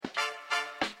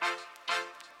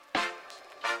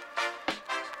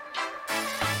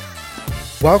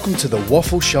Welcome to the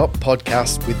Waffle Shop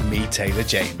podcast with me, Taylor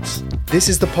James. This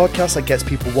is the podcast that gets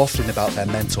people waffling about their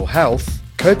mental health,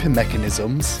 coping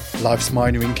mechanisms, life's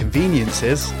minor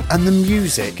inconveniences, and the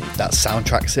music that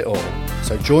soundtracks it all.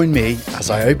 So join me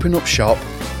as I open up shop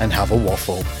and have a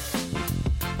waffle.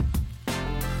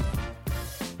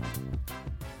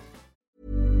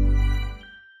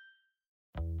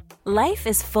 Life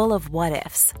is full of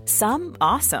what-ifs. Some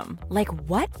awesome, like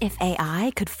what if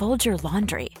AI could fold your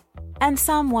laundry? And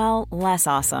some, well, less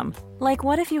awesome, like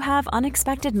what if you have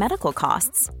unexpected medical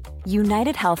costs?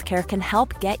 United Healthcare can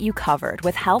help get you covered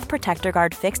with Health Protector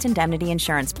Guard fixed indemnity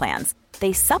insurance plans.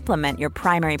 They supplement your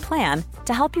primary plan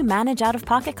to help you manage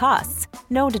out-of-pocket costs.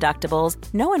 No deductibles,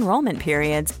 no enrollment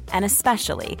periods, and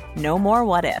especially no more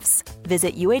what-ifs.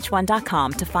 Visit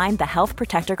uh1.com to find the Health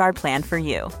Protector Guard plan for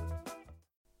you.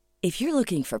 If you're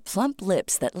looking for plump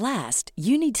lips that last,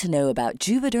 you need to know about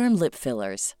Juvederm lip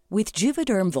fillers. With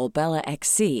Juvederm Volbella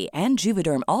XC and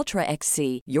Juvederm Ultra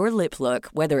XC, your lip look,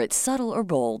 whether it's subtle or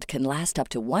bold, can last up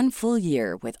to 1 full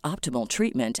year with optimal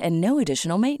treatment and no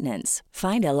additional maintenance.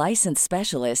 Find a licensed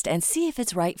specialist and see if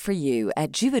it's right for you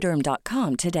at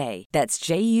Juvederm.com today. That's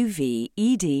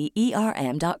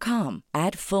JUVEDERM.com.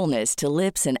 Add fullness to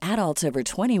lips in adults over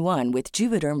 21 with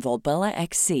Juvederm Volbella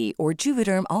XC or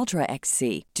Juvederm Ultra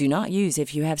XC. Do not use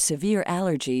if you have severe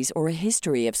allergies or a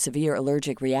history of severe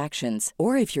allergic reactions,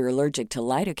 or if you're allergic to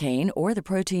lidocaine or the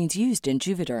proteins used in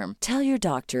Juvederm. Tell your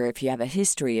doctor if you have a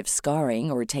history of scarring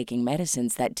or taking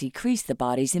medicines that decrease the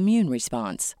body's immune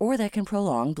response or that can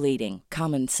prolong bleeding.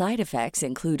 Common side effects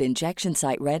include injection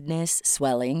site redness,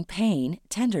 swelling, pain,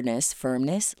 tenderness,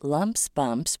 firmness, lumps,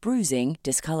 bumps, bruising,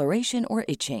 discoloration, or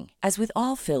itching. As with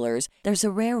all fillers, there's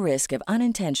a rare risk of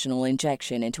unintentional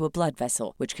injection into a blood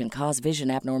vessel, which can cause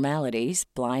vision abnormalities,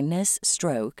 blindness,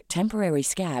 stroke, temporary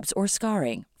scabs, or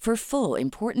scarring. For full,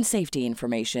 important safety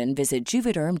information, visit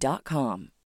Juvederm.com.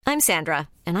 I'm Sandra,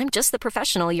 and I'm just the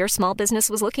professional your small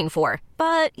business was looking for.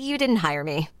 But you didn't hire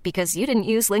me because you didn't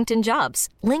use LinkedIn Jobs.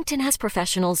 LinkedIn has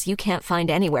professionals you can't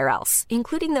find anywhere else,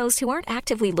 including those who aren't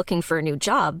actively looking for a new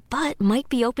job, but might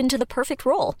be open to the perfect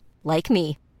role, like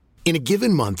me. In a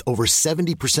given month, over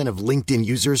 70% of LinkedIn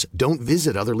users don't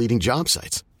visit other leading job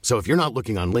sites. So if you're not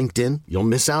looking on LinkedIn, you'll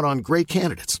miss out on great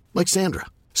candidates like Sandra.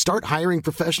 Start hiring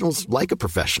professionals like a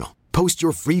professional. Post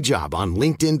your free job on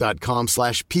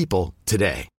linkedin.com/people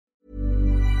today.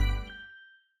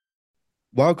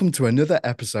 Welcome to another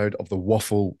episode of the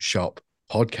Waffle Shop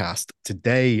podcast.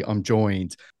 Today, I'm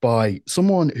joined by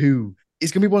someone who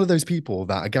is going to be one of those people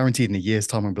that I guaranteed in a year's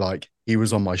time I'm like, he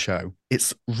was on my show.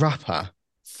 It's rapper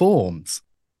Formz.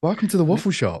 Welcome to the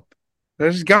Waffle Shop.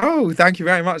 Let's go. Thank you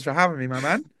very much for having me, my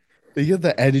man.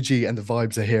 The energy and the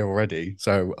vibes are here already,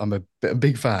 so I'm a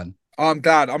big fan. I'm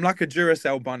glad. I'm like a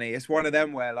Duracell bunny. It's one of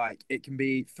them where like it can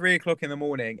be 3 o'clock in the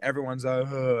morning, everyone's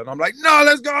and I'm like, no,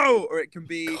 let's go. Or it can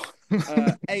be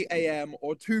 8 a.m.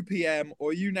 or 2 p.m.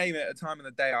 or you name it, a time of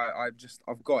the day.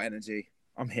 I've got energy.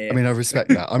 I'm here. I mean, I respect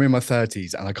that. I'm in my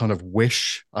 30s and I kind of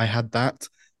wish I had that.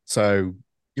 So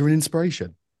you're an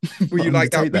inspiration. Were you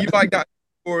like that? Were you like that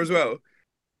before as well?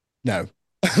 No.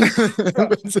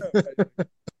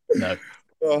 No.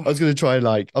 I was going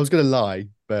to lie,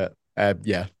 but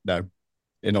yeah, no,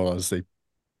 in all honesty.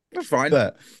 That's fine.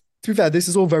 But to be fair, this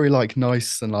is all very like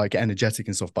nice and like energetic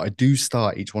and stuff, but I do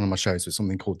start each one of my shows with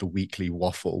something called the weekly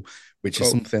waffle, which is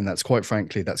something that's quite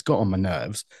frankly, that's got on my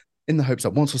nerves, in the hopes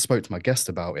that once I spoke to my guest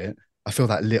about it, I feel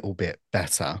that little bit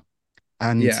better.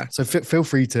 And so feel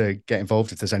free to get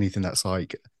involved if there's anything that's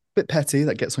like a bit petty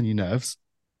that gets on your nerves.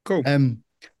 Cool.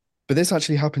 But this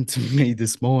actually happened to me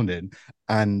this morning,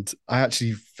 and I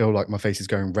actually feel like my face is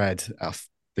going red at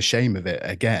the shame of it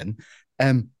again.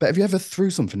 But have you ever threw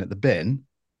something at the bin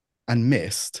and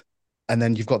missed, and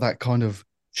then you've got that kind of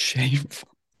shameful,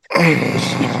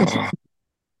 the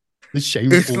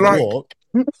shameful walk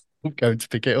of going to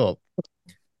pick it up?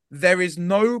 There is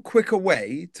no quicker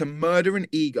way to murder an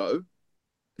ego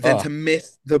than to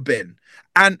miss the bin.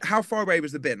 And how far away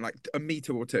was the bin? Like a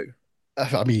meter or two?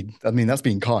 I mean, that's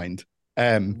being kind.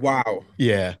 Wow.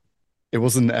 Yeah, it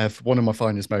wasn't one of my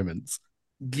finest moments.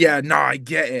 Yeah, no, I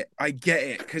get it.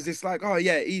 Because it's like, oh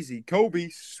yeah, easy. Kobe,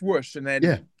 swoosh, and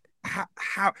then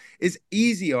how it's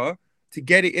easier to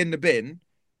get it in the bin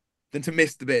than to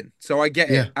miss the bin. So I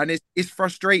get it, and it's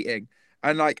frustrating.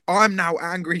 And like, I'm now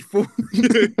angry for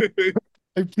you.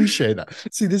 I appreciate that.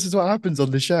 See, this is what happens on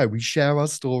the show. We share our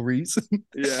stories,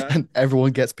 and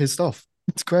everyone gets pissed off.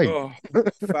 It's great. Oh,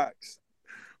 facts.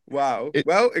 Wow. It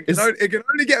can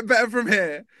only get better from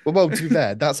here. Well, to be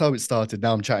fair, that's how it started.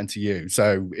 Now I'm chatting to you.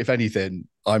 So if anything,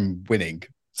 I'm winning.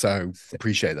 So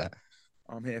appreciate that.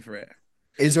 I'm here for it.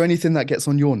 Is there anything that gets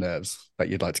on your nerves that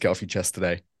you'd like to get off your chest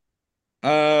today?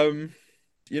 Um,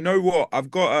 you know what?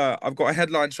 I've got a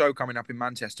headline show coming up in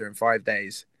Manchester in 5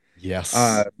 days. Uh, Yes.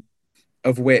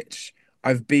 of which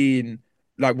I've been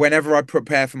like, whenever I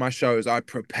prepare for my shows, I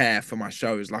prepare for my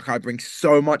shows. Like, I bring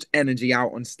so much energy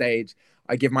out on stage.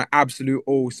 I give my absolute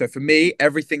all. So for me,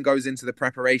 everything goes into the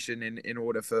preparation in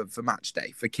order for match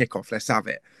day, for kickoff. Let's have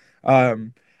it.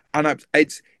 Um, and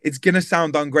it's gonna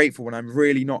sound ungrateful, and I'm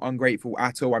really not ungrateful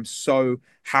at all. I'm so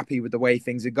happy with the way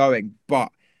things are going,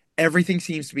 but everything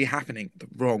seems to be happening at the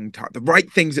wrong time, the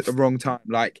right things at the wrong time.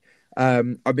 Like,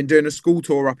 I've been doing a school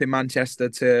tour up in Manchester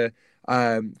to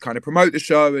kind of promote the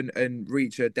show and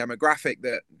reach a demographic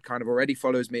that kind of already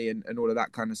follows me and all of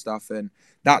that kind of stuff. And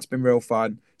that's been real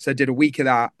fun. So I did a week of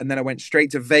that. And then I went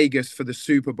straight to Vegas for the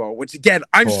Super Bowl, which again,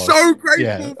 I'm so Course.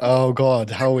 Yeah. grateful for. Oh God,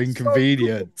 It how was so cool.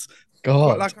 inconvenient.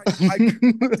 But God. like I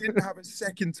didn't have a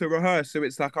second to rehearse. So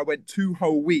it's like I went 2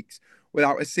 whole weeks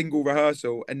without a single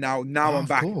rehearsal. And now Oh, I'm of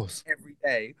back course. every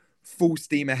day, full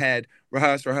steam ahead,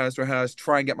 rehearse, rehearse, rehearse,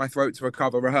 try and get my throat to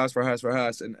recover, rehearse, rehearse,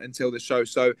 rehearse until the show.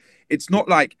 So it's not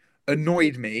like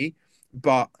annoyed me,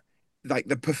 but like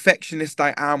the perfectionist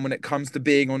I am when it comes to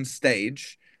being on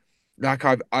stage, like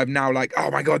I've now like, oh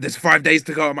my God, there's 5 days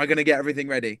to go. Am I gonna get everything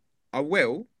ready? I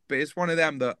will, but it's one of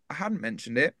them that I hadn't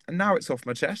mentioned it, and now it's off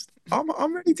my chest.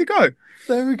 I'm ready to go.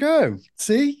 There we go.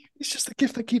 See, it's just the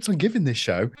gift that keeps on giving this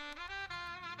show.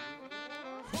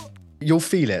 You'll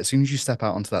feel it as soon as you step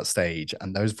out onto that stage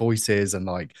and those voices and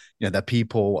like, the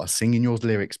people are singing your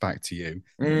lyrics back to you.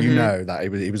 You Mm-hmm. know that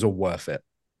it was all worth it.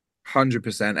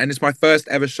 100%. And it's my first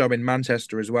ever show in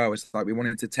Manchester as well. It's like we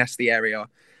wanted to test the area.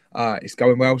 It's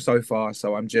going well so far.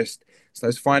 So it's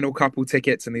those final couple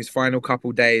tickets and these final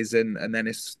couple days, and then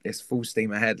it's full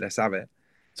steam ahead. Let's have it.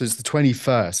 So it's the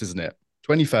 21st, isn't it?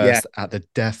 Yeah, 21st at the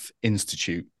Deaf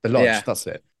Institute, the lodge. yeah. That's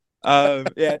it.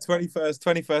 Yeah,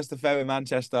 21st of Feb in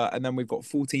Manchester, and then we've got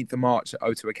 14th of March at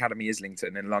O2 Academy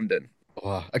Islington in London.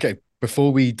 Oh, okay.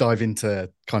 Before we dive into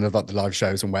kind of like the live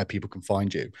shows and where people can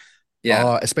find you,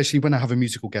 Yeah. especially when I have a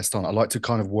musical guest on, I like to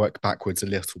kind of work backwards a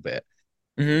little bit.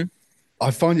 Hmm. I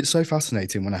find it so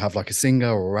fascinating when I have like a singer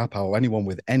or a rapper or anyone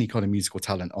with any kind of musical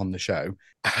talent on the show,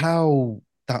 how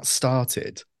that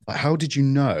started. Like, how did you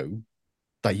know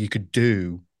that you could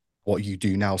do what you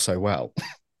do now so well?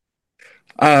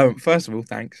 First of all,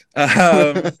 thanks.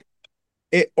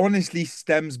 It honestly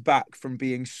stems back from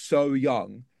being so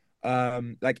young.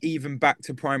 Like even back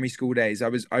to primary school days.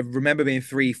 I remember being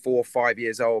 3, 4, 5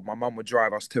 years old. My mum would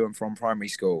drive us to and from primary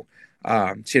school.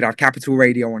 She'd have Capital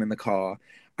Radio on in the car,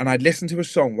 and I'd listen to a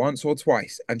song once or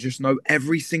twice and just know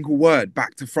every single word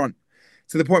back to front,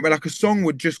 to the point where like a song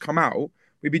would just come out.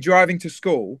 We'd be driving to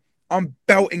school. I'm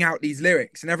belting out these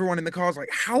lyrics, and everyone in the car's like,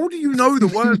 "How do you know the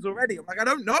words already?" I'm like, "I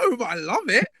don't know, but I love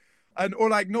it." And or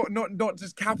like not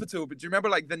just Capital, but do you remember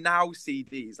like the Now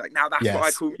CDs? Like now that's what I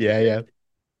Yes. call Yeah, music. yeah.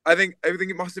 I think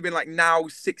it must have been like Now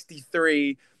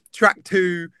 63, track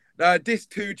two, disc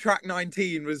two, track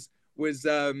 19 was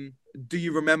Do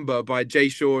You Remember by Jay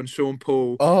Shaw and Sean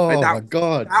Paul. Like Oh that my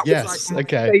God. that was like Yes. my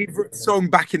Okay. favorite song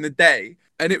back in the day.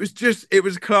 And it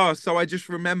was class. So I just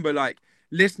remember like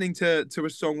listening to a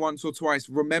song once or twice,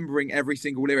 remembering every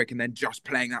single lyric, and then just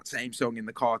playing that same song in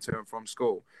the car to and from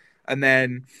school. And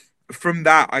then from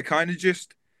that, I kind of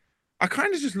just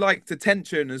liked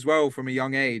attention as well from a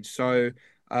young age. So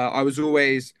I was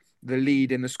always the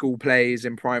lead in the school plays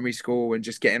in primary school and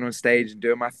just getting on stage and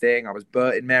doing my thing. I was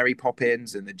Bert in Mary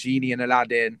Poppins and the genie in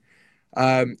Aladdin.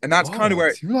 And that's kind of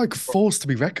where God, you're like forced to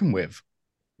be reckoned with.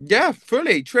 yeah,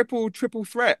 fully triple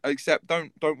threat. Except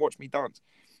don't watch me dance.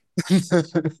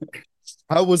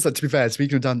 How was that? To be fair,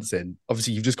 speaking of dancing,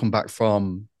 obviously you've just come back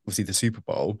from obviously the Super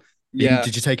Bowl. Yeah,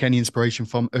 Did you take any inspiration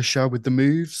from Usher with the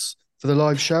moves for the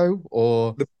live show,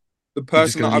 or the the you're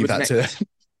just person going that to I leave was that next. to?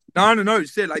 No, no, no.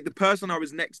 Still, like the person I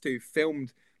was next to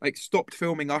filmed, like stopped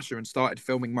filming Usher and started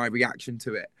filming my reaction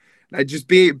to it. Like just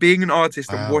being an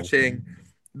artist and Wow.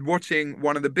 watching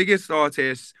one of the biggest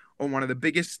artists on one of the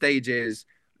biggest stages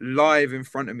live in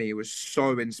front of me was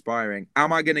so inspiring.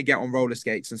 Am I going to get on roller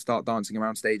skates and start dancing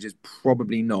around stages?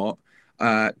 Probably not.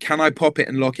 Can I pop it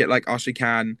and lock it like Usher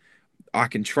can? I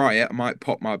can try it. I might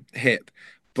pop my hip,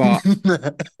 but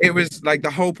it was like the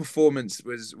whole performance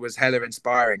was hella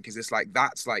inspiring because it's like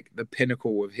that's like the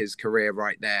pinnacle of his career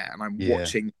right there, and I'm Yeah.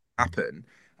 watching it happen.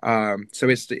 So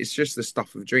it's just the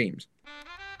stuff of dreams.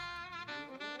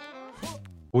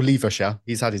 We'll leave Usher.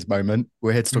 He's had his moment.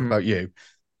 We're here to talk Mhm. about you.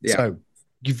 Yeah, So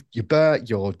you're Bert,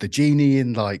 you're the genie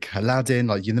in like Aladdin,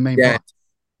 like you're the main yeah. part.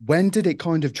 When did it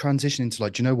kind of transition into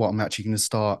like, do you know what? I'm actually going to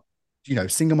start,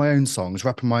 singing my own songs,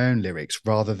 rapping my own lyrics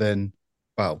rather than,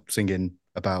 well, singing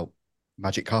about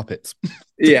magic carpets.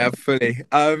 Yeah, fully.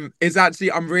 It's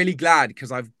actually I'm really glad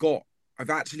because I've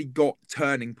actually got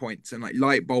turning points and like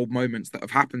light bulb moments that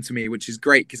have happened to me, which is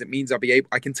great because it means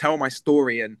I can tell my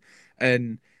story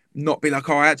and not be like,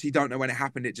 oh, I actually don't know when it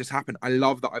happened. It just happened. I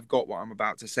love that I've got what I'm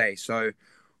about to say. So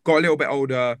got a little bit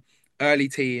older, early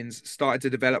teens, started to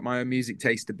develop my own music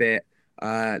taste a bit,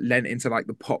 lent into like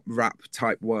the pop rap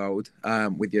type world,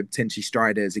 with your Tinchy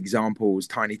Striders, Examples,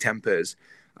 Tiny Tempers.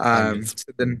 Bangers.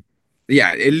 So then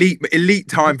yeah, elite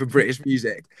time for British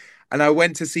music. And I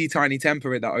went to see Tiny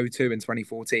Temper at the O2 in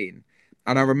 2014.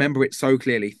 And I remember it so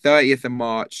clearly. 30th of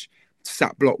March,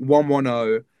 sat block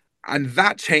 110. And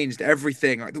that changed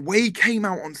everything. Like the way he came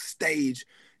out on stage,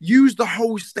 used the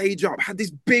whole stage up, had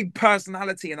this big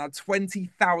personality, and had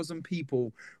 20,000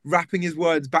 people rapping his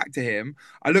words back to him.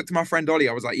 I looked at my friend Ollie,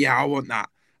 I was like, yeah, I want that.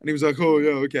 And he was like, oh,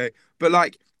 yeah, okay. But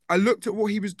like, I looked at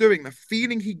what he was doing, the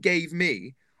feeling he gave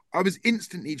me. I was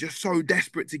instantly just so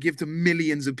desperate to give to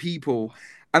millions of people.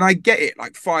 And I get it,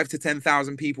 like 5 to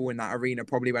 10,000 people in that arena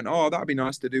probably went, oh, that'd be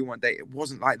nice to do one day. It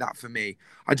wasn't like that for me.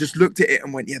 I just looked at it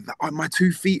and went, yeah, my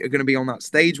 2 feet are going to be on that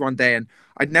stage one day. And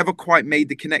I'd never quite made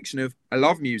the connection of, I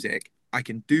love music, I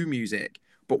can do music.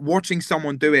 But watching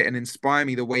someone do it and inspire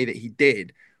me the way that he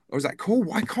did, I was like, cool,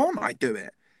 why can't I do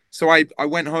it? So I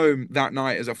went home that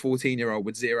night as a 14-year-old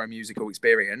with zero musical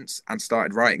experience and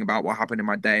started writing about what happened in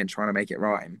my day and trying to make it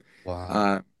rhyme.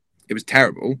 Wow. It was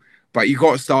terrible, but you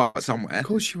got to start Of somewhere.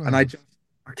 course you And have.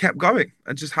 I kept going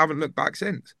and just haven't looked back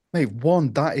since. Mate,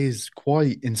 one, that is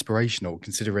quite inspirational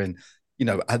considering,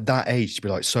 at that age to be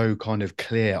like so kind of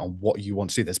clear on what you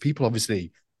want to do. There's people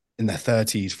obviously in their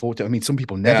 30s, 40s. I mean, some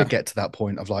people never Yeah. get to that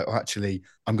point of like, oh, actually,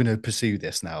 I'm going to pursue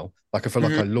this now. Like, I feel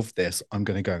like Mhm. I love this. I'm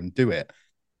going to go and do it.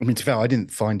 I mean, to be fair, I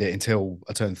didn't find it until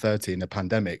I turned 30 in the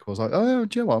pandemic. I was like, oh,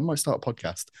 do you know what? I might start a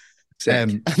podcast. Sick.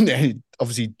 And it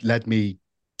obviously led me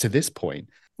to this point.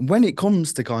 When it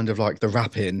comes to kind of like the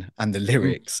rapping and the Mm.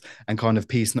 lyrics and kind of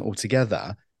piecing it all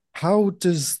together, how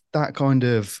does that kind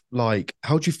of like,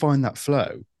 how do you find that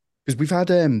flow? Because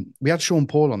we had Sean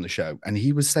Paul on the show and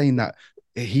he was saying that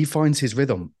he finds his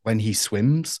rhythm when he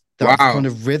swims. That kind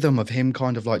Wow. of rhythm of him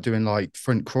kind of like doing like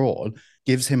front crawl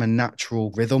gives him a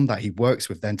natural rhythm that he works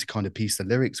with then to kind of piece the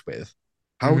lyrics with.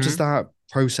 How does Hmm. that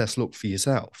process look for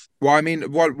yourself? Well, I mean,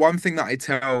 one thing that I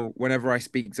tell whenever I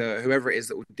speak to whoever it is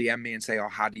that will DM me and say, oh,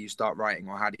 how do you start writing?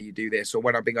 Or how do you do this? Or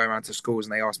when I've been going around to schools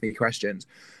and they ask me questions,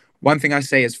 one thing I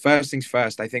say is first things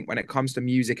first. I think when it comes to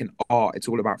music and art, it's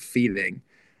all about feeling.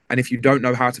 And if you don't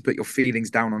know how to put your feelings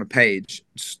down on a page,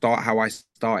 start how I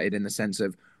started in the sense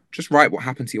of just write what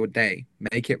happened to your day,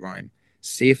 make it rhyme,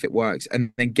 see if it works,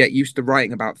 and then get used to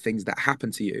writing about things that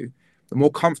happen to you. The more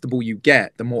comfortable you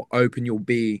get, the more open you'll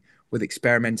be with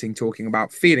experimenting, talking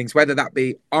about feelings, whether that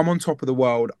be I'm on top of the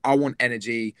world, I want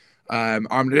energy,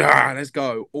 let's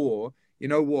go, or you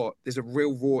know what? There's a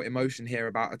real raw emotion here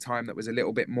about a time that was a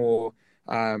little bit more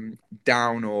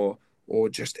down or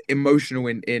just emotional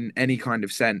in any kind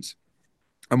of sense.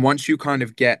 And once you kind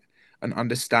of get and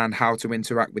understand how to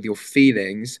interact with your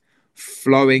feelings,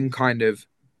 flowing kind of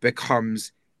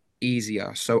becomes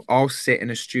easier. So I'll sit in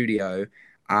a studio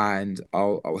and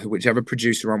whichever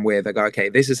producer I'm with, I go, okay,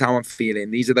 this is how I'm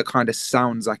feeling. These are the kind of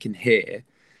sounds I can hear.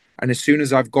 And as soon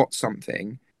as I've got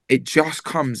something, it just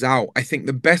comes out. I think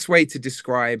the best way to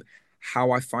describe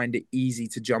how I find it easy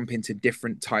to jump into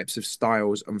different types of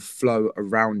styles and flow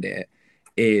around it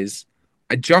is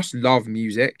I just love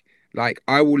music. Like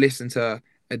I will listen to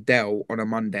Adele on a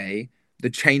Monday, the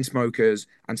Chainsmokers,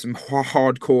 and some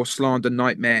hardcore slander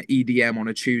nightmare EDM on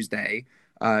a Tuesday,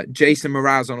 Jason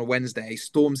Mraz on a Wednesday,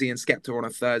 Stormzy and Skepta on a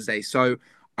Thursday. So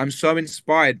I'm so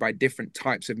inspired by different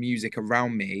types of music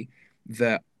around me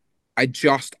that I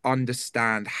just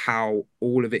understand how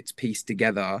all of it's pieced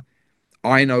together.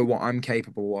 I know what I'm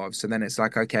capable of. So then it's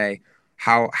like, okay,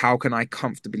 how can I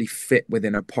comfortably fit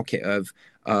within a pocket of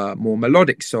more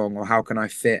melodic song, or how can I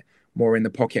fit more in the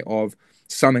pocket of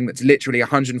something that's literally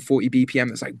 140 BPM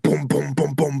that's like boom, boom,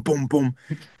 boom, boom, boom, boom.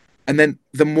 And then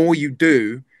the more you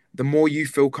do, the more you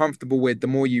feel comfortable with, the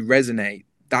more you resonate.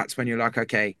 That's when you're like,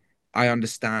 okay, I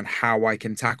understand how I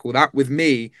can tackle that. With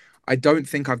me, I don't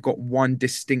think I've got one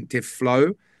distinctive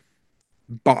flow,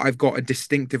 but I've got a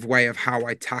distinctive way of how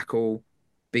I tackle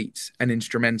beats and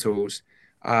instrumentals.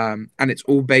 And it's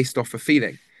all based off of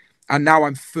feeling. And now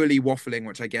I'm fully waffling,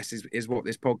 which I guess is what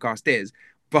this podcast is.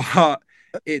 But Very on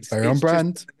it's just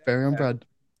brand. Very on brand.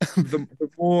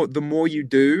 the more you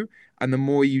do and the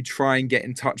more you try and get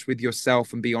in touch with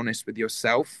yourself and be honest with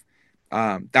yourself,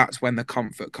 that's when the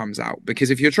comfort comes out. Because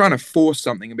if you're trying to force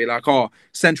something and be like, oh,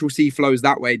 Central C flows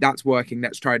that way, that's working,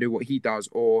 let's try to do what he does,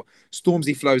 or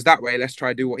Stormzy flows that way, let's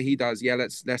try to do what he does, yeah,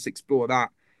 let's explore that.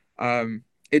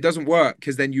 It doesn't work,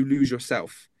 because then you lose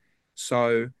yourself.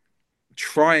 So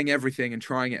trying everything and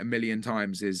trying it a million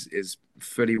times is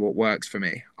fully what works for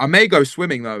me. I may go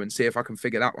swimming though and see if I can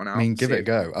figure that one I out. mean, give See it a if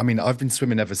go. I mean, I've been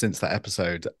swimming ever since that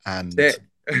episode, and it.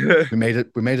 we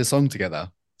made a song together,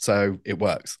 so it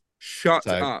works. Shut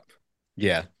So up.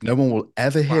 yeah, no one will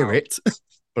ever hear Wow. it,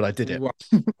 but I did it. Wow.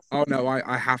 Oh no,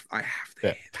 I have to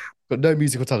Yeah. hear that. But no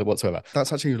musical talent whatsoever.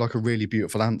 That's actually like a really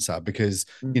beautiful answer, because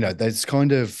Mm. there's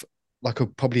kind of like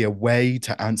probably a way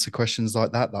to answer questions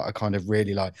like that I kind of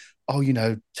really like. Oh,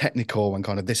 technical and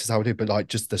kind of this is how I do, but like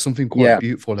just there's something quite Yeah.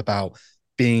 beautiful about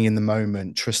being in the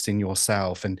moment, trusting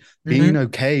yourself, and being Mhm.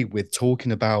 okay with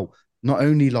talking about not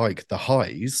only like the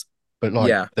highs, but like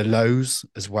Yeah. the lows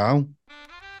as well.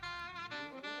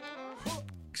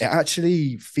 It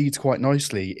actually feeds quite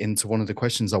nicely into one of the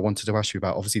questions I wanted to ask you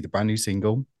about. Obviously, the brand new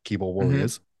single, Keyboard Mhm.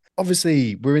 Warriors.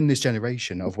 Obviously, we're in this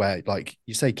generation of where, like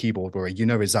you say, keyboard warrior, you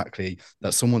know exactly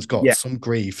that someone's got Yeah. some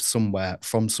grief somewhere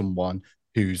from someone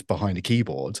who's behind a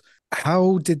keyboard.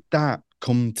 How did that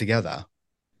come together?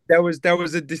 There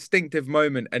was a distinctive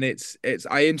moment, and it's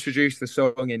I introduced the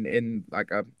song in like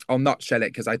I'll nutshell it,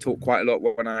 because I talk quite a lot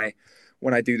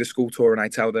when I do the school tour, and I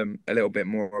tell them a little bit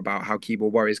more about how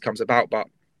Keyboard Warriors comes about. But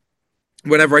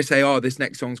whenever I say, oh, this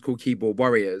next song's called Keyboard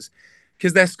Warriors,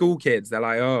 because they're school kids, they're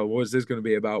like, oh, what's this going to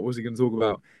be about? What's he going to talk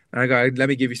about? And I go, let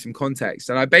me give you some context.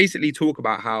 And I basically talk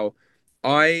about how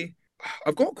I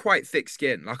I've got quite thick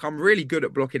skin. Like, I'm really good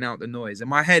at blocking out the noise. In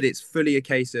my head, it's fully a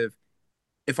case of,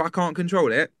 if I can't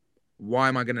control it, why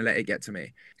am I going to let it get to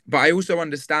me? But I also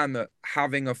understand that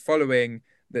having a following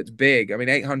that's big, I mean,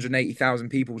 880,000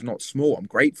 people is not small. I'm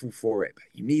grateful for it. But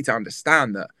you need to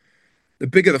understand that the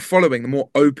bigger the following, the more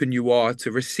open you are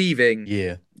to receiving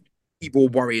Yeah.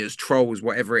 keyboard warriors, trolls,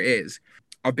 whatever it is.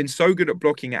 I've been so good at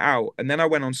blocking it out. And then I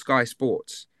went on Sky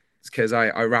Sports, because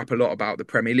I rap a lot about the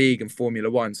Premier League and Formula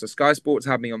One. So Sky Sports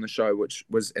had me on the show, which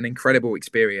was an incredible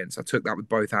experience. I took that with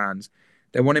both hands.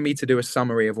 They wanted me to do a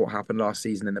summary of what happened last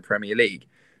season in the Premier League.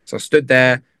 So I stood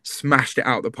there, smashed it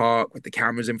out the park with the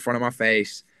cameras in front of my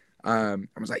face. I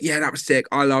was like, yeah, that was sick.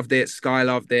 I loved it. Sky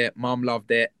loved it. Mum loved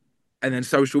it. And then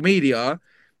social media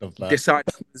Love that.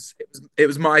 decided it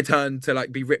was my turn to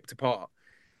like be ripped apart.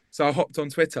 So I hopped on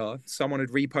Twitter. Someone had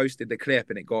reposted the clip,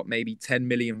 and it got maybe 10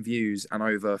 million views and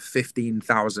over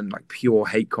 15,000 like pure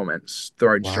hate comments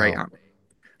thrown straight Wow. at me.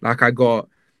 Like, I got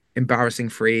embarrassing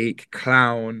freak,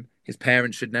 clown. His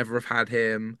parents should never have had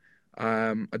him.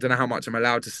 I don't know how much I'm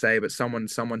allowed to say, but someone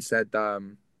said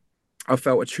I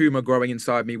felt a tumor growing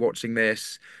inside me watching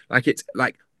this. Like, it's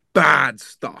like bad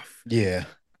stuff. Yeah.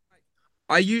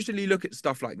 I usually look at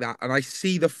stuff like that and I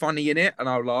see the funny in it and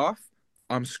I'll laugh.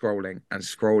 I'm scrolling and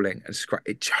scrolling and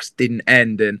it just didn't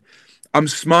end. And I'm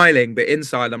smiling, but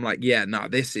inside I'm like, yeah, no,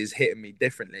 this is hitting me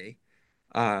differently.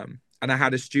 And I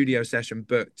had a studio session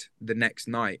booked the next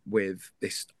night with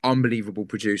this unbelievable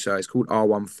producer. It's called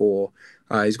R14.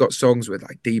 He's got songs with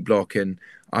like D Block and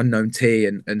Unknown T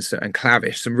and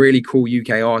Clavish, some really cool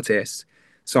UK artists.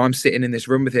 So I'm sitting in this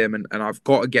room with him, and I've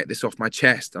got to get this off my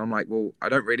chest. And I'm like, well, I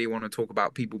don't really want to talk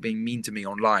about people being mean to me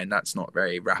online. That's not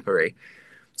very rappery.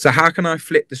 So how can I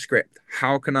flip the script?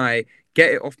 How can I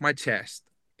get it off my chest,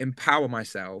 empower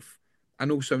myself,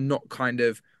 and also not kind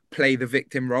of play the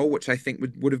victim role, which I think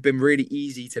would have been really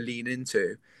easy to lean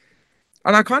into.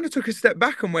 And I kind of took a step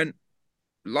back and went,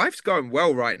 life's going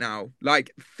well right now.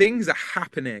 Like, things are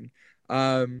happening.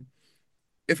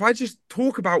 If I just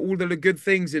talk about all the good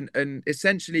things and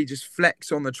essentially just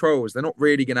flex on the trolls, they're not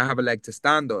really going to have a leg to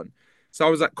stand on. So I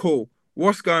was like, cool,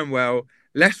 what's going well?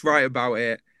 Let's write about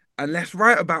it. And let's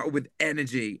write about it with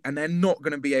energy. And they're not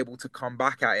going to be able to come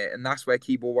back at it. And that's where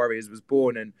Keyboard Warriors was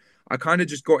born. And I kind of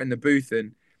just got in the booth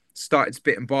and started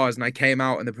spitting bars. And I came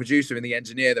out, and the producer and the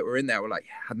engineer that were in there were like,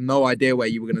 had no idea where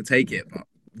you were going to take it. But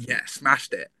yeah,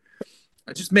 smashed it.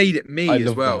 I just made it I me as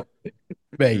love well. that.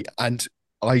 Mate, and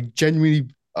I genuinely,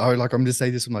 I'm going to say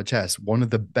this with my chest, one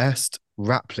of the best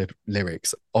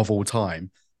lyrics of all time,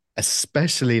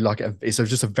 especially like it's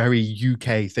just a very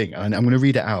UK thing. And I'm going to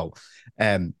read it out.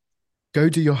 Go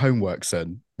do your homework,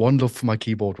 son. One love for my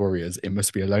keyboard warriors. It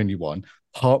must be a lonely one.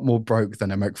 Heart more broke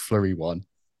than a McFlurry one.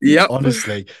 Yep.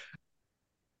 Honestly,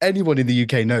 anyone in the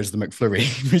UK knows the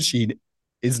McFlurry machine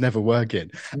is never working.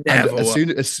 And Never. as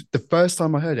soon as the first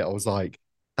time I heard it, I was like,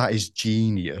 that is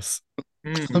genius.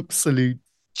 Absolute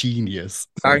genius.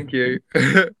 Thank you.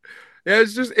 Yeah,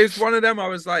 it's one of them. I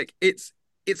was like, it's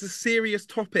a serious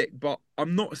topic, but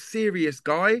I'm not a serious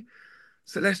guy.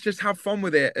 So let's just have fun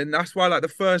with it. And that's why like the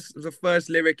first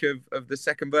lyric of the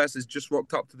second verse is just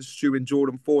rocked up to the shoe in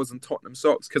Jordan 4s and Tottenham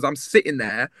socks, because I'm sitting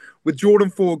there with Jordan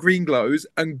 4 green glows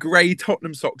and grey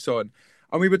Tottenham socks on.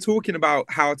 And we were talking about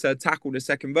how to tackle the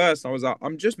second verse. And I was like,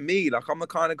 I'm just me. Like, I'm the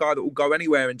kind of guy that will go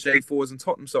anywhere in J4s and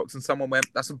Tottenham socks. And someone went,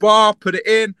 that's a bar, put it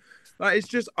in. Like, it's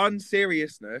just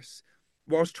unseriousness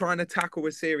whilst trying to tackle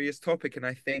a serious topic. And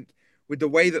I think with the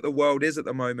way that the world is at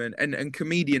the moment, and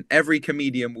every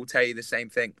comedian will tell you the same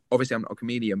thing. Obviously, I'm not a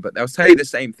comedian, but they'll tell you the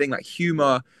same thing. Like,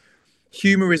 humor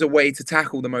is a way to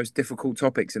tackle the most difficult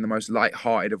topics in the most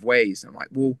light-hearted of ways. I'm like,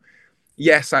 well,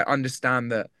 yes, I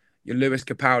understand that your Lewis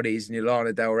Capaldis and your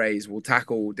Lana Del Reys will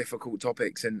tackle difficult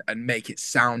topics and make it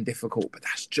sound difficult, but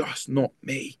that's just not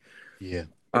me. Yeah.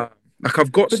 Like,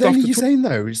 I've got but stuff then to you're saying,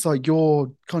 though, it's like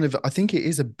you're kind of, I think it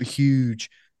is a huge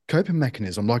coping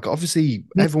mechanism. Like, obviously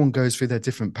everyone goes through their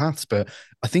different paths, but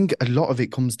I think a lot of it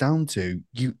comes down to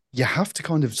you have to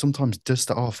kind of sometimes dust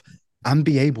it off and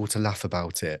be able to laugh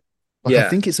about it. Like, I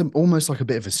think it's almost like a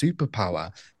bit of a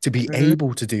superpower to be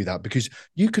able to do that, because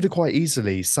you could have quite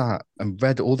easily sat and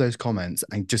read all those comments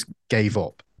and just gave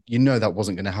up. You know that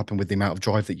wasn't going to happen with the amount of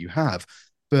drive that you have,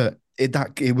 but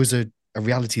it was a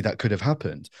reality that could have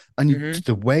happened. And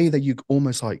the way that you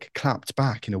almost like clapped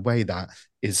back in a way that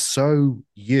is so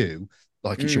you,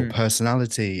 like it's your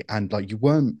personality, and like you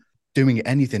weren't doing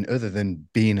anything other than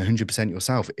being 100%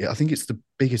 yourself. I think it's the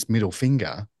biggest middle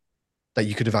finger that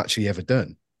you could have actually ever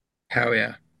done. Hell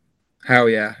yeah.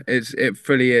 It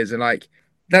fully is. And like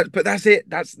that, but that's it.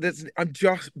 That's I'm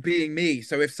just being me.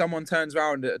 So if someone turns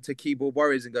around to Keyboard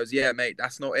Warriors and goes, yeah, mate,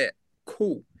 that's not it.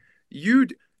 Cool. You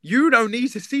don't need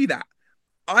to see that.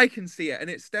 I can see it. And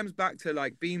it stems back to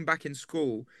like being back in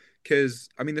school. Because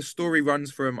I mean, the story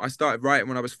runs from, I started writing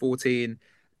when I was 14,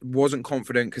 wasn't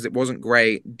confident because it wasn't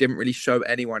great, didn't really show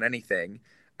anyone anything.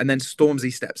 And then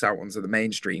Stormzy steps out onto the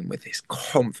mainstream with his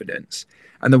confidence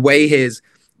and the way his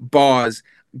bars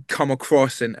come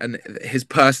across and his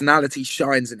personality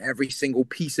shines in every single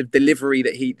piece of delivery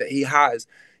that he has.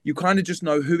 You kind of just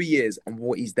know who he is and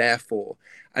what he's there for.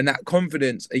 And that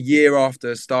confidence, a year after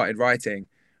I started writing,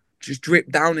 just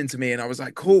dripped down into me. And I was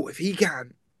like, cool, if he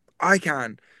can, I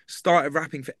can. Started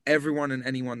rapping for everyone and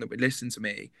anyone that would listen to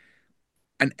me.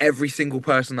 And every single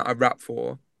person that I rap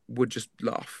for would just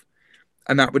laugh.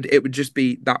 And it would just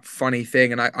be that funny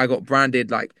thing. And I got branded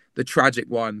like the tragic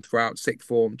one throughout sixth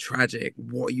form. Tragic.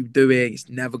 What are you doing? It's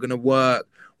never going to work.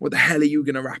 What the hell are you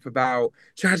going to rap about?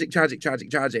 Tragic.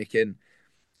 And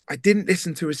I didn't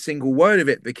listen to a single word of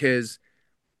it because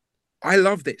I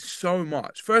loved it so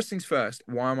much. First things first,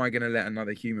 why am I going to let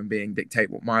another human being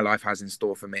dictate what my life has in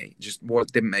store for me? Just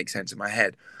what didn't make sense in my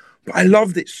head. But I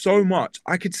loved it so much.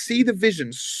 I could see the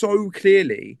vision so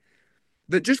clearly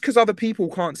that just because other people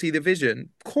can't see the vision,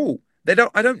 cool.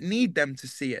 I don't need them to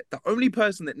see it. The only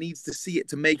person that needs to see it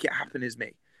to make it happen is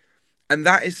me. And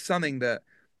that is something that,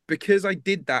 because I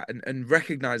did that and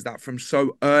recognized that from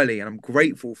so early, and I'm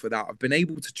grateful for that, I've been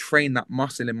able to train that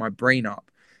muscle in my brain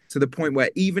up to the point where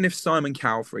even if Simon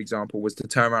Cowell, for example, was to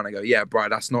turn around and go, yeah, bro,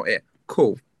 that's not it.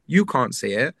 Cool. You can't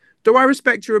see it. Do I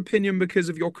respect your opinion because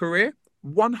of your career?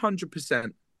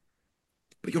 100%.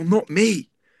 But you're not me.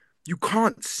 You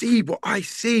can't see what I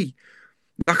see.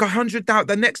 Like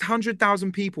the next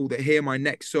 100,000 people that hear my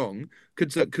next song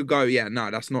could go, yeah,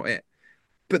 no, that's not it.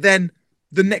 But then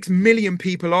the next million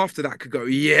people after that could go,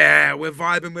 yeah, we're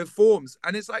vibing with Formz.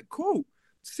 And it's like, cool,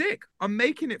 sick. I'm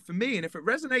making it for me. And if it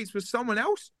resonates with someone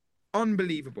else,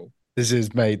 unbelievable. This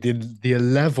is, mate, the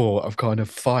level of kind of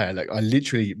fire. Like, I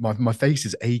literally, my face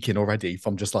is aching already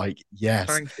from just like, yes,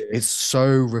 Thank you. It's so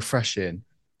refreshing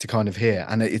to kind of hear.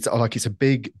 And it's like, it's a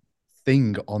big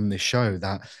thing on this show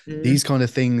that these kind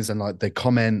of things and like the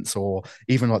comments or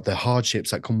even like the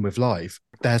hardships that come with life,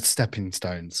 they're stepping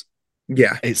stones.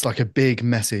 Yeah. It's like a big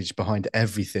message behind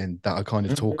everything that I kind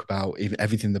of talk about, even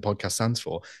everything the podcast stands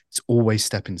for. It's always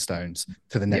stepping stones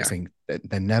to the next thing.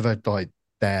 They're never like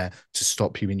there to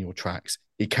stop you in your tracks.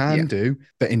 It can do,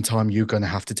 but in time you're going to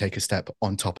have to take a step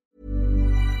on top.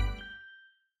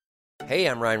 Hey,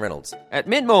 I'm Ryan Reynolds. At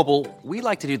Mint Mobile, we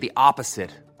like to do the opposite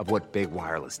of what Big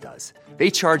Wireless does. They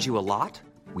charge you a lot,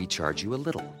 we charge you a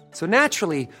little. So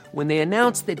naturally, when they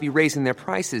announced they'd be raising their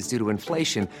prices due to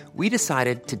inflation, we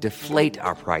decided to deflate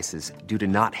our prices due to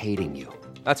not hating you.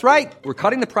 That's right. We're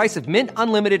cutting the price of Mint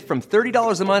Unlimited from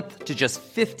 $30 a month to just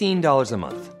 $15 a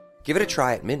month. Give it a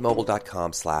try at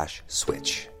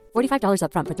mintmobile.com/switch. $45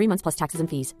 up front for 3 months plus taxes and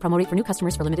fees. Promo rate for new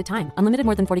customers for limited time. Unlimited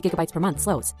more than 40 gigabytes per month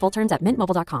slows. Full terms at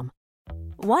mintmobile.com.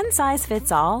 One size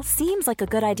fits all seems like a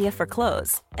good idea for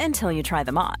clothes until you try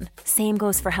them on. Same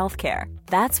goes for healthcare.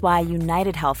 That's why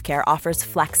United Healthcare offers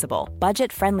flexible,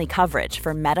 budget-friendly coverage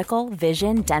for medical,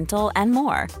 vision, dental, and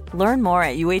more. Learn more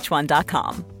at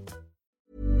uh1.com.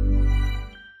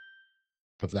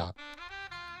 Of that.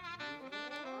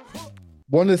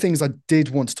 One of the things I did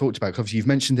want to talk about, because you've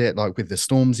mentioned it, like with the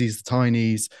Stormzies, the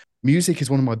Tinies, music is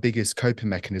one of my biggest coping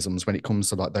mechanisms when it comes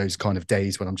to like those kind of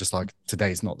days when I'm just like,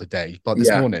 today's not the day. Like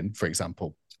this morning, for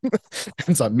example.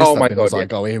 It's like, missed that bit. I was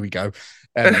like, oh, here we go.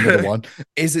 Another one.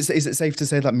 Is it safe to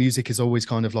say that music is always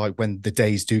kind of like when the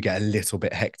days do get a little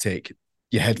bit hectic,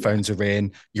 your headphones are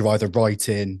in, you're either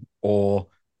writing or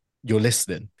you're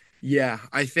listening? Yeah,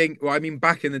 I think, well, I mean,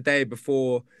 back in the day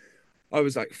before I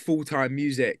was like full-time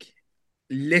music,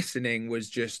 listening was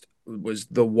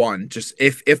the one. Just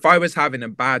if I was having a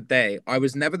bad day, I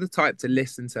was never the type to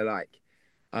listen to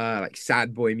like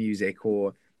sad boy music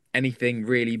or anything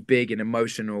really big and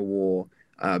emotional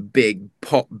or big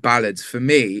pop ballads. For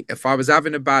me, if I was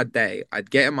having a bad day,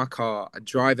 I'd get in my car, I'd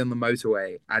drive on the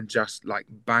motorway and just like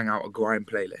bang out a grime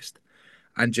playlist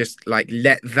and just like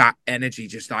let that energy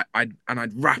just like I'd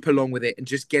rap along with it and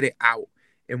just get it out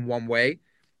in one way.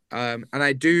 And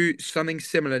I do something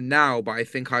similar now, but I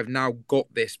think I've now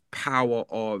got this power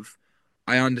of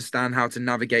I understand how to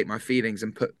navigate my feelings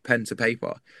and put pen to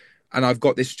paper. And I've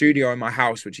got this studio in my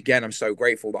house, which again, I'm so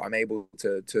grateful that I'm able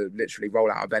to literally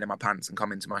roll out of bed in my pants and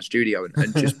come into my studio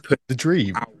and just put the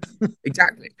dream out.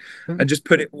 Exactly. And just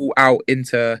put it all out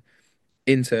into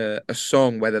a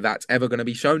song, whether that's ever going to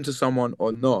be shown to someone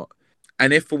or not.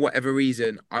 And if for whatever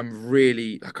reason I'm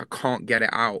really like I can't get it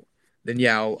out, then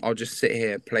yeah, I'll just sit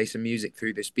here, play some music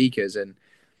through the speakers, and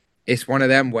it's one of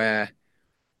them where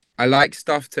I like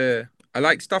stuff to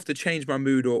change my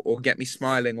mood or get me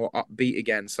smiling or upbeat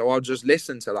again. So I'll just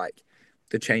listen to like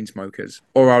the Chainsmokers,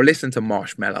 or I'll listen to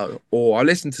Marshmello, or I'll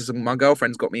listen to my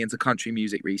girlfriend's got me into country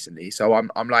music recently. So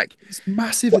I'm like, it's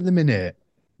massive at the minute.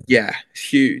 Yeah,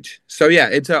 it's huge. So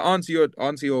yeah, to answer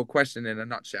your question in a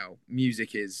nutshell,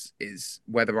 music is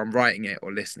whether I'm writing it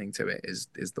or listening to it is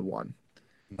the one.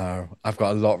 No, I've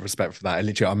got a lot of respect for that.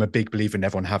 Literally, I'm a big believer in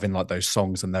everyone having like those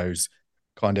songs and those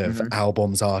kind of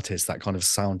albums, artists, that kind of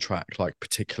soundtrack, like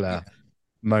particular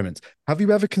moments. Have you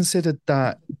ever considered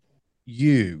that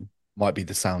you might be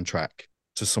the soundtrack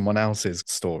to someone else's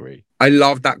story? I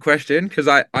love that question because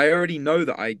I already know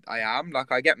that I am.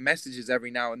 Like, I get messages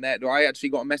every now and then. I actually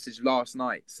got a message last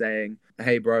night saying,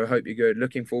 "Hey bro, hope you're good.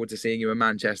 Looking forward to seeing you in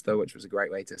Manchester," which was a great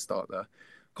way to start the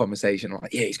conversation. I'm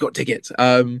like, yeah, he's got tickets.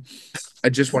 I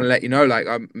just want to let you know, like,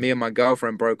 me and my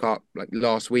girlfriend broke up like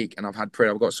last week, and I've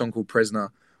got a song called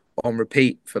Prisoner on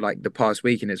repeat for like the past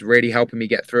week, and it's really helping me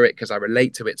get through it because I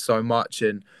relate to it so much,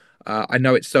 and I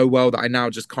know it so well that I now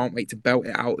just can't wait to belt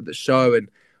it out at the show. And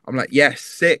I'm like, yes,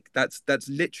 sick. That's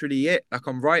literally it. Like,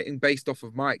 I'm writing based off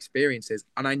of my experiences,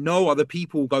 and I know other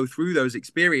people go through those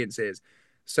experiences.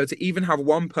 So to even have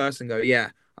one person go, yeah,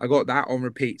 I got that on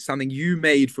repeat, something you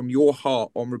made from your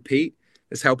heart on repeat,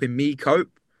 is helping me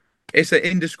cope. It's an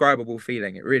indescribable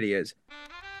feeling. It really is.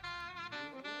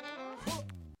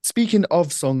 Speaking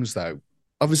of songs, though,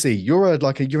 obviously you're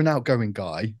an outgoing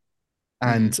guy,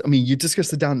 and I mean, you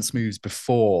discussed the dance moves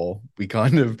before we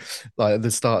kind of like at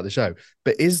the start of the show.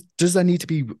 But does there need to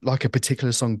be like a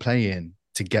particular song playing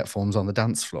to get Formz on the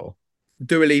dance floor?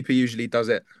 Dua Lipa usually does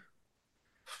it.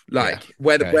 Like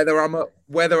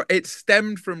whether it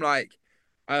stemmed from like,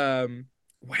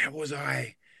 where was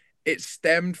I? It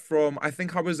stemmed from, I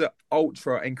think I was at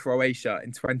Ultra in Croatia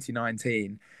in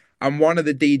 2019. And one of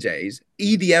the DJs,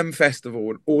 EDM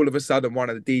festival, and all of a sudden one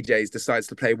of the DJs decides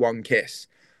to play One Kiss.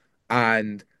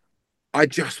 And I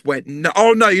just went, no,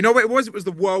 oh no, you know what it was? It was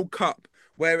the World Cup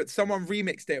where someone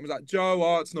remixed it and was like, Joe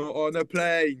Hart's not on a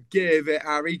plane, give it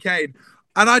Harry Kane.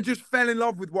 And I just fell in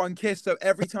love with One Kiss. So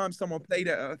every time someone played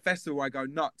it at a festival, I go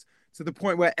nuts. To the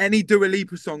point where any Dua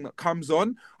Lipa song that comes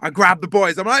on, I grab the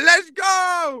boys. I'm like, let's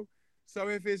go. So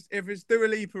if it's Dua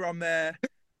Lipa, I'm there.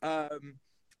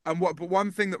 But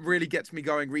one thing that really gets me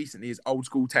going recently is old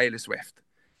school Taylor Swift.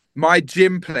 My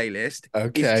gym playlist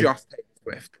is just Taylor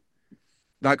Swift.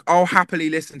 Like, I'll happily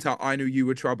listen to I Knew You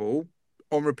Were Trouble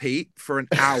on repeat for an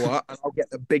hour and I'll get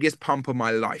the biggest pump of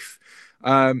my life.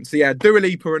 So yeah, Dua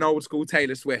Lipa and old school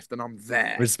Taylor Swift, and I'm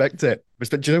there. Respect it.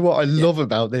 Do you know what I love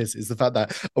about this is the fact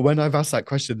that when I've asked that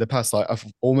question in the past, like I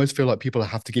almost feel like people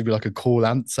have to give you like a cool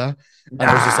answer. And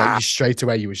I was just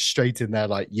like, you were straight in there,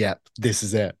 like, yep, this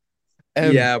is it.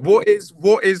 Yeah, what is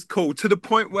cool to the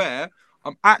point where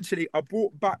I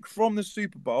brought back from the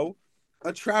Super Bowl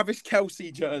a Travis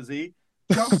Kelce jersey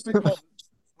just because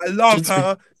I love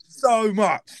her so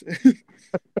much.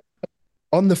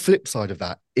 On the flip side of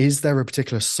that, is there a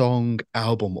particular song,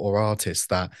 album, or artist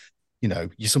that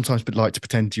you sometimes would like to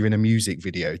pretend you're in a music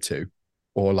video to,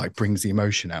 or like brings the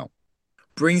emotion out?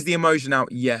 Brings the emotion out,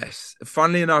 yes.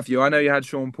 Funnily enough, I know you had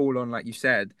Sean Paul on, like you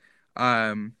said.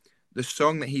 Um, the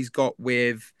song that he's got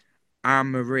with Anne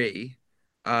Marie.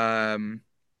 Um,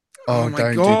 oh Oh, my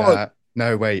don't do God. that.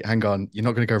 No, wait, hang on. You're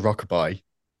not going to go rockabye.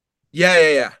 Yeah, yeah,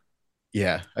 yeah.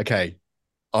 Yeah, okay.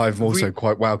 I'm Re also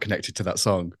quite well connected to that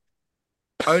song.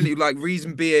 Only like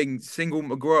reason being single,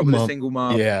 grew up with a Mom. single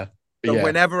mom. Yeah, So yeah,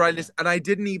 whenever I listen, and I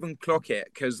didn't even clock it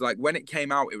because like when it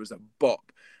came out, it was a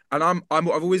bop. And I've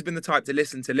always been the type to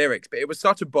listen to lyrics, but it was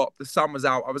such a bop. The sun was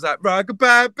out. I was like,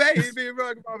 rockabye, baby,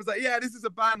 rockabye. I was like, yeah, this is a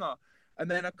banger.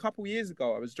 And then a couple years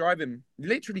ago, I was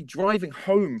literally driving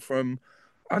home from,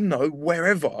 I don't know,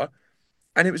 wherever.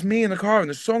 And it was me in the car and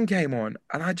the song came on.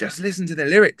 And I just listened to the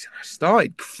lyrics and I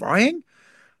started crying.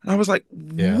 And I was like,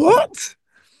 yeah. what?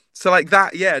 So like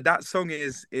that, yeah, that song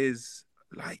is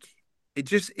like,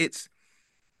 it's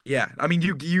yeah, I mean,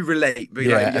 you relate, but like,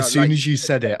 Yeah, as yeah, soon like, as you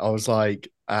said it, I was like,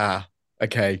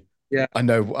 okay. yeah, I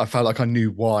know. I felt like I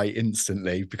knew why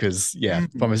instantly because, yeah,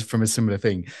 mm, from a similar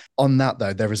thing. On that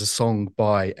though, there is a song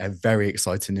by a very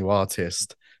exciting new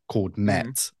artist called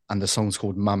mm, Met, and the song's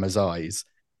called Mama's Eyes.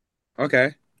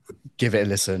 okay. Give it a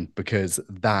listen because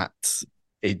that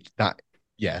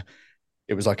yeah,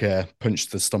 it was like a punch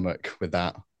to the stomach with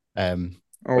that.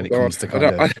 Oh When it God, comes to kind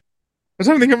of, I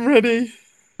don't think I'm ready.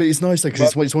 but it's nice though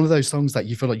because But it's one of those songs that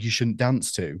you feel like you shouldn't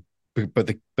dance to, but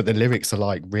the lyrics are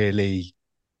like really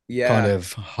kind yeah,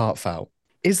 of heartfelt.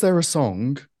 Is there a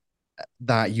song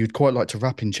that you'd quite like to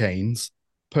wrap in chains,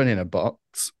 put in a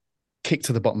box, kick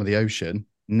to the bottom of the ocean,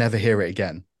 never hear it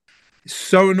again? it's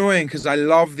so annoying because I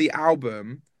love the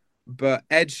album, but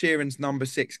Ed Sheeran's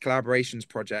 #6 collaborations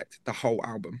project, the whole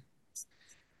album,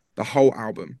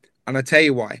 and I tell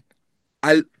you why.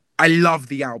 I I love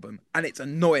the album and it's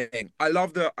annoying. I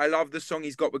love the song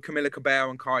he's got with Camila Cabello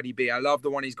and Cardi B. I love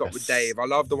the one he's got with Yes. Dave. I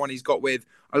love the one he's got with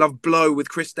I love Blow with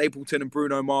Chris Stapleton and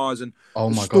Bruno Mars and Oh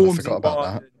the my God, I Stormzy forgot about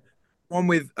one, that. one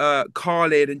with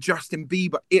Khalid and Justin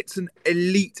Bieber. It's an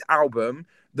elite album.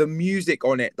 The music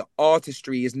on it, the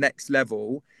artistry is next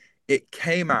level. It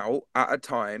came out at a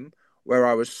time where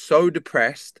I was so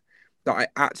depressed that I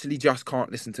actually just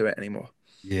can't listen to it anymore.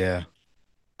 Yeah.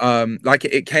 Like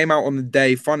it came out on the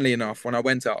day, funnily enough, when I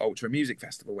went to Ultra Music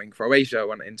Festival in Croatia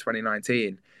in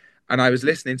 2019, and I was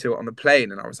listening to it on the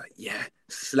plane, and I was like, "Yeah,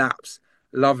 slaps,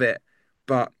 love it."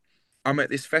 But I'm at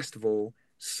this festival,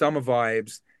 summer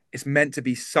vibes. It's meant to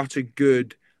be such a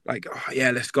good, like, oh,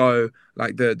 yeah, let's go.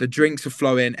 Like the drinks are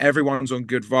flowing, everyone's on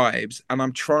good vibes, and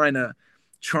I'm trying to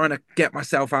get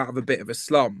myself out of a bit of a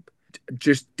slump.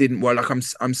 Just didn't work. Like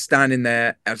I'm standing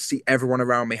there, I see everyone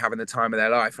around me having the time of their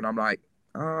life, and I'm like,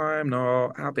 I'm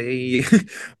not happy.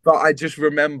 But I just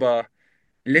remember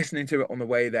listening to it on the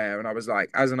way there. And I was like,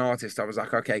 as an artist, I was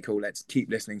like, okay, cool, let's keep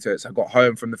listening to it. So I got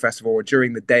home from the festival or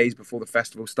during the days before the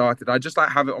festival started. I just like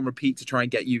have it on repeat to try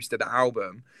and get used to the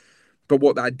album. But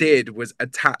what that did was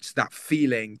attach that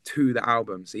feeling to the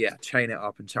album. So yeah, chain it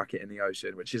up and chuck it in the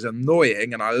ocean, which is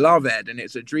annoying. And I love it. And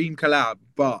it's a dream collab,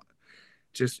 but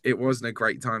just it wasn't a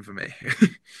great time for me.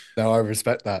 No, I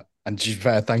respect that. And to be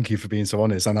fair, thank you for being so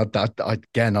honest. And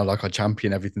again, I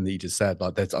champion everything that you just said.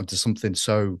 Like there's something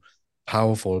so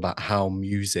powerful about how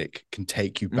music can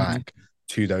take you Mhm. back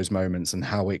to those moments and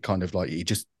how it kind of like it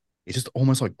just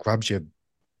almost like grabs you.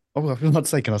 Oh, I'm not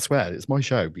saying, can I swear? It's my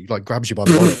show, but it like grabs you by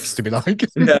the bollocks to be like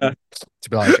Yeah. to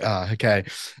be like, okay.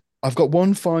 I've got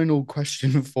one final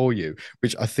question for you,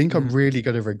 which I think I'm Mhm. really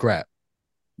going to regret.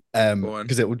 Go on.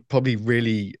 Because it would probably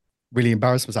really, really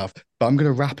embarrass myself. But I'm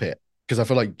gonna wrap it because I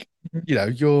feel like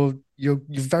you're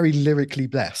very lyrically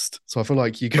blessed. So I feel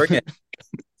like you Bring can. it.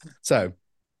 So,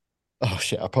 oh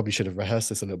shit, I probably should have rehearsed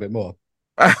this a little bit more.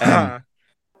 Um,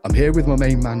 I'm here with my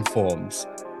main man Formz,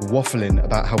 waffling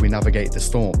about how we navigate the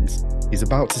storms. He's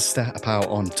about to step out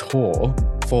on tour.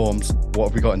 Formz, what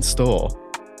have we got in store?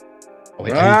 Oh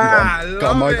wait, I even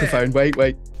got a love microphone. it.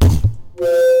 Wait.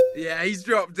 Yeah, he's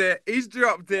dropped it. He's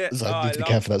dropped it. So Oh, I I need to be love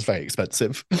careful. That's very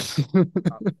expensive.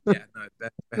 it. Yeah, no,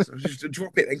 best. Just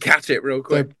drop it and catch it real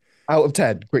So, quick. out of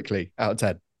 10, quickly, out of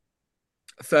 10.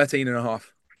 13 and a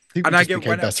half. I think we And I just get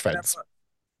became best friends.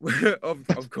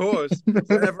 of course,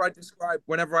 whenever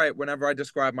I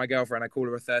describe my girlfriend, I call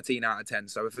her a 13 out of 10.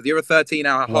 So if you're a 13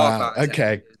 out of half Wow. out of 10,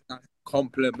 Okay. that's a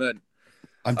compliment.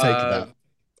 I'm taking that. Um,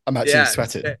 I'm actually yeah,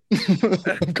 sweating.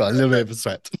 yeah. I've got a little bit of a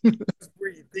sweat.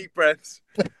 Breathe deep breaths.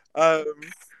 Um,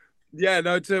 yeah,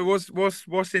 no, to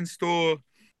what's in store?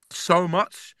 So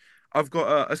much. I've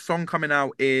got a song coming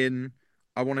out in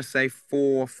I want to say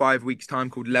 4 or 5 weeks time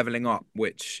called Leveling Up,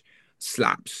 which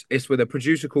slaps. It's with a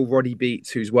producer called Roddy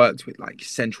Beats, who's worked with like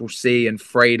Central C and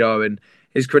Fredo, and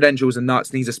his credentials are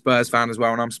nuts. And he's a Spurs fan as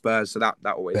well, and I'm Spurs, so that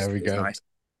always There we is go. nice.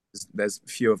 There's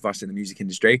few of us in the music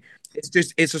industry.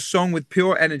 It's a song with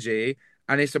pure energy,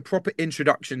 and it's a proper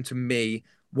introduction to me,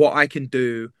 what I can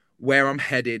do, where I'm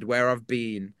headed, where I've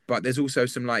been. But there's also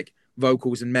some like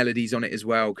vocals and melodies on it as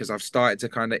well, because I've started to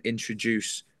kind of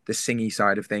introduce the singy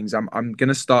side of things. I'm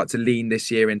gonna start to lean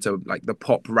this year into like the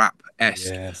pop rap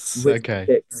esque, Yes.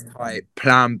 Okay. type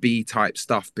Plan B type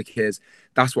stuff, because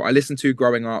that's what I listened to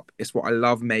growing up. It's what I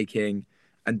love making,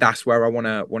 and that's where I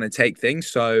wanna take things.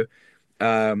 So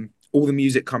all the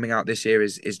music coming out this year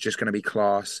is just going to be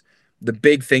class. The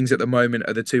big things at the moment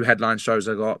are the two headline shows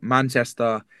I got: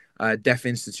 Manchester, Deaf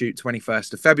Institute,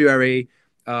 21st of February,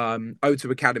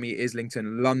 O2 Academy,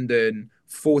 Islington, London,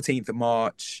 14th of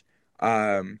March.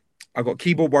 I got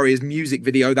Keyboard Warriors music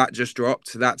video that just dropped,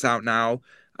 so that's out now.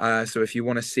 So if you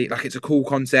want to see, like, it's a cool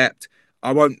concept.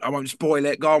 I won't spoil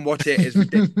it. Go and watch it. It's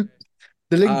ridiculous.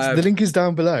 The link is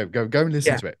down below. Go and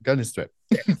listen Yeah. to it. Go and listen to it.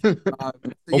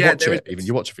 Or yeah, watch it. Even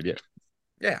you watch a video.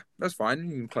 Yeah, that's fine.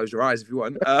 You can close your eyes if you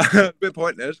want. A bit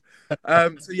pointless.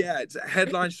 So yeah, it's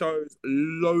headline shows,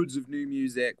 loads of new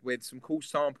music with some cool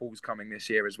samples coming this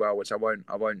year as well, which I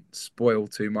won't spoil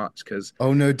too much, because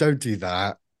Oh no, don't do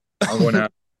that. I wanna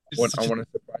surprise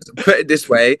them. Put it this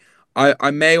way,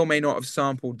 I may or may not have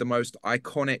sampled the most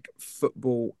iconic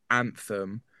football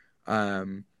anthem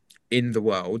in the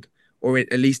world, or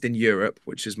at least in Europe,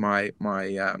 which is my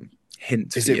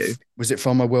hint for you. Was it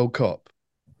from a World Cup?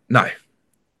 No.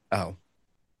 Oh.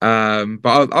 But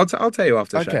I'll tell you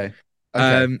after the show. Okay.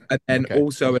 And then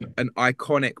also an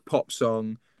iconic pop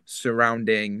song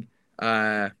surrounding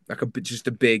like just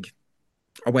a big.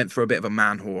 I went through a bit of a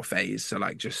man whore phase, so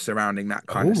like just surrounding that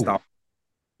kind of stuff.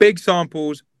 Big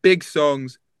samples, big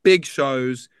songs, big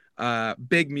shows,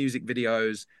 big music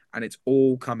videos, and it's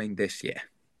all coming this year.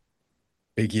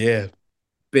 Big year.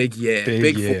 Big year.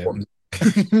 Big year. Formz.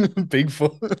 Big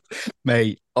four.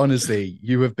 Mate, honestly,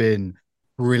 you have been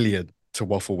brilliant to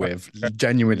waffle with.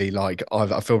 Genuinely, like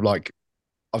I feel like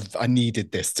I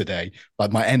needed this today.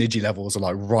 Like my energy levels are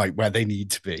like right where they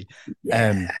need to be.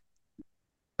 Yeah.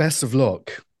 Best of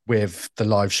luck with the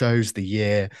live shows, the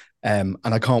year, and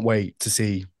I can't wait to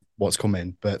see what's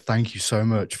coming. But thank you so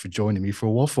much for joining me for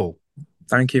a waffle.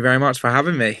 Thank you very much for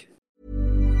having me.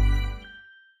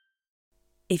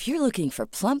 If you're looking for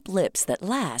plump lips that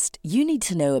last, you need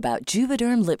to know about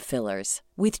Juvederm lip fillers.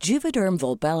 With Juvederm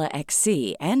Volbella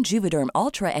XC and Juvederm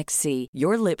Ultra XC,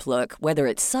 your lip look, whether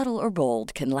it's subtle or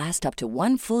bold, can last up to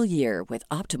 1 full year with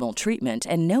optimal treatment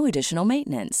and no additional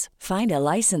maintenance. Find a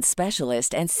licensed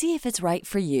specialist and see if it's right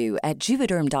for you at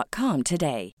Juvederm.com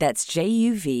today. That's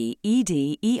JUVEDERM.com.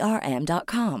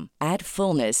 Add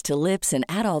fullness to lips in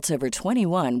adults over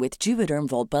 21 with Juvederm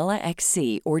Volbella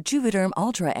XC or Juvederm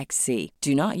Ultra XC.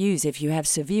 Do not use if you have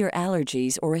severe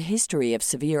allergies or a history of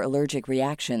severe allergic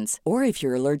reactions, or if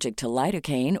you're allergic to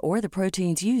lidocaine or the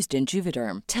proteins used in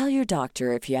Juvederm. Tell your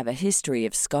doctor if you have a history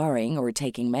of scarring or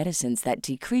taking medicines that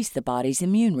decrease the body's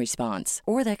immune response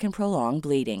or that can prolong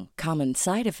bleeding. Common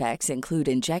side effects include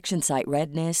injection site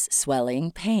redness,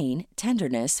 swelling, pain,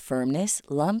 tenderness, firmness,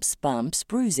 lumps, bumps,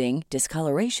 bruising,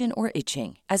 discoloration, or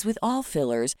itching. As with all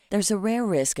fillers, there's a rare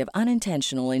risk of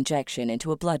unintentional injection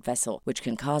into a blood vessel, which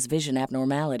can cause vision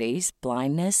abnormalities,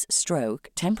 blindness, stroke,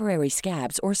 temporary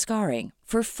scabs, or scarring.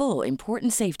 For full,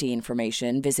 important safety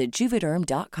information, visit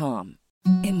Juvederm.com.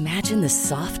 Imagine the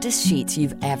softest sheets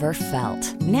you've ever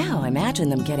felt. Now imagine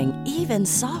them getting even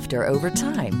softer over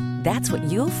time. That's what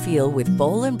you'll feel with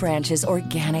Boll & Branch's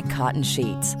organic cotton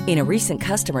sheets. In a recent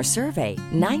customer survey,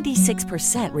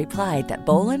 96% replied that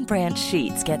Boll & Branch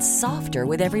sheets get softer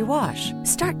with every wash.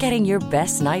 Start getting your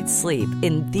best night's sleep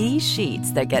in these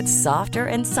sheets that get softer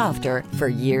and softer for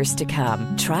years to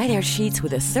come. Try their sheets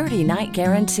with a 30-night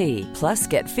guarantee. Plus,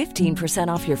 get 15%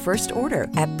 off your first order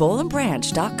at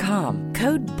bollandbranch.com.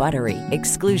 Code BUTTERY.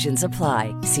 Exclusions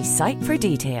apply. See site for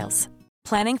details.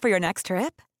 Planning for your next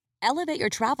trip? Elevate your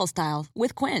travel style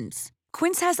with Quince.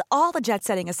 Quince has all the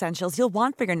jet-setting essentials you'll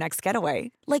want for your next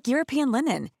getaway, like European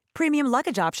linen, premium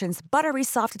luggage options, buttery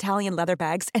soft Italian leather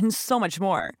bags, and so much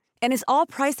more. And is all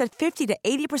priced at 50 to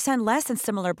 80% less than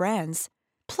similar brands.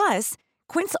 Plus,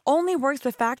 Quince only works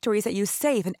with factories that use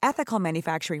safe and ethical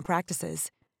manufacturing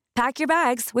practices. Pack your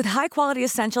bags with high-quality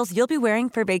essentials you'll be wearing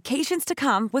for vacations to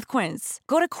come with Quince.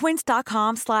 Go to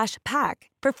quince.com/pack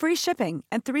for free shipping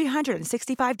and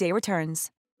 365-day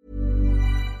returns.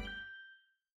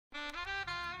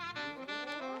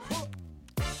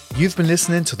 You've been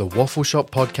listening to the Waffle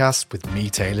Shop podcast with me,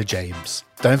 Taylor James.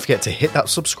 Don't forget to hit that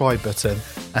subscribe button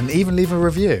and even leave a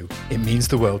review. It means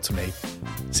the world to me.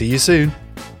 See you soon.